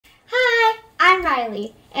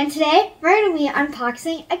Ryleigh, and today we're going to be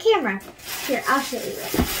unboxing a camera. Here, I'll show you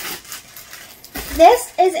it.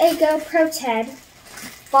 This is a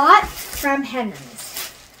GoPro10 bought from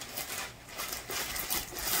Henry's.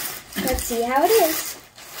 Let's see how it is.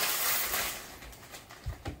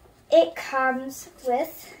 It comes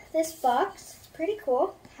with this box. It's pretty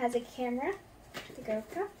cool. It has a camera, the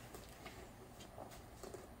GoPro.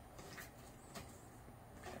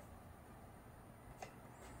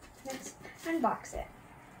 Let's unbox it.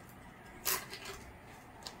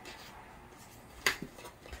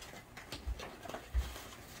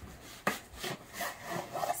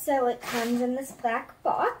 So it comes in this black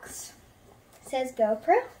box. It says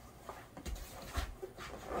GoPro.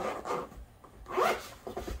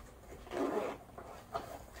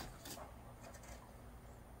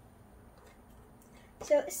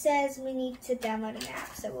 So it says we need to download an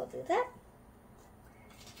app, so we'll do that.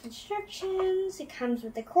 Instructions, it comes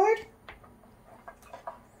with the cord,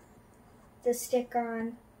 the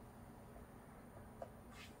stick-on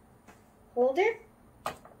holder,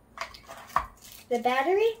 the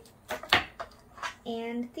battery,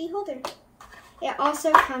 and the holder. It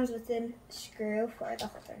also comes with a screw for the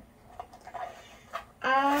holder.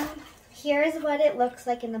 Here's what it looks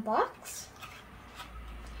like in the box,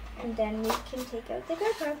 and then we can take out the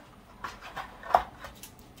GoPro.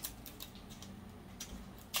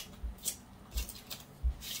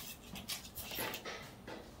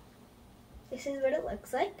 This is what it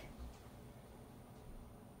looks like.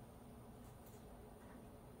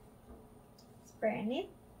 It's brand new.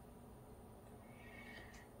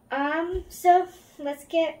 So let's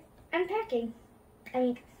get unpacking.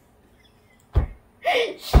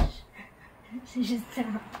 Stop.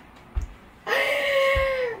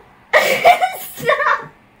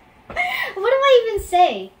 Stop. What do I even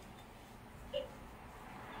say?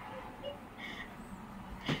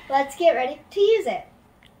 Let's get ready to use it.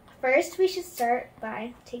 First, we should start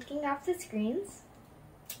by taking off the screens.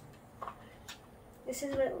 This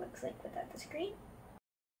is what it looks like without the screen.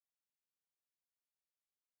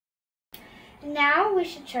 Now we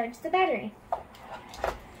should charge the battery.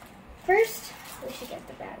 First, we should get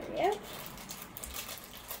the battery out.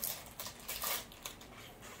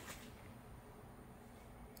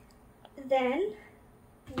 Then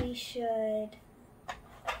we should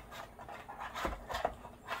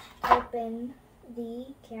open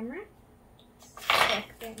the camera,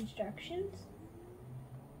 check the instructions.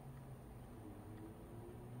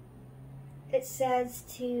 It says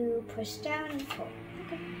to push down and pull.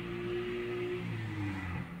 Okay.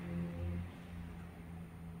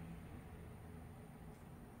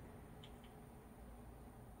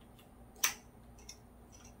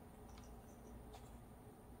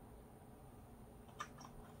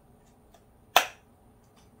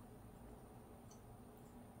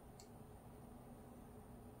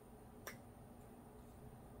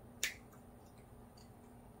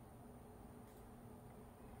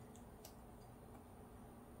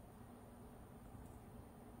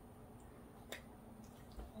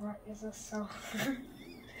 What is a software?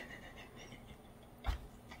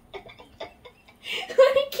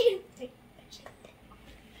 I can't think.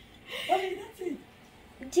 What is that?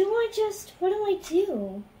 What do I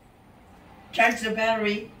do? Charge the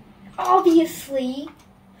battery. Obviously.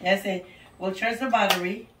 Yes, we'll charge the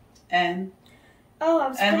battery and I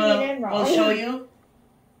was putting it in wrong. we'll show you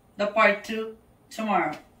the part 2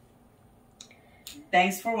 tomorrow.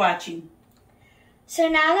 Thanks for watching. So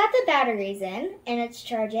now that the battery's in and it's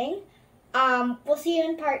charging, we'll see you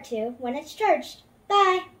in part 2 when it's charged.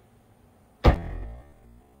 Bye!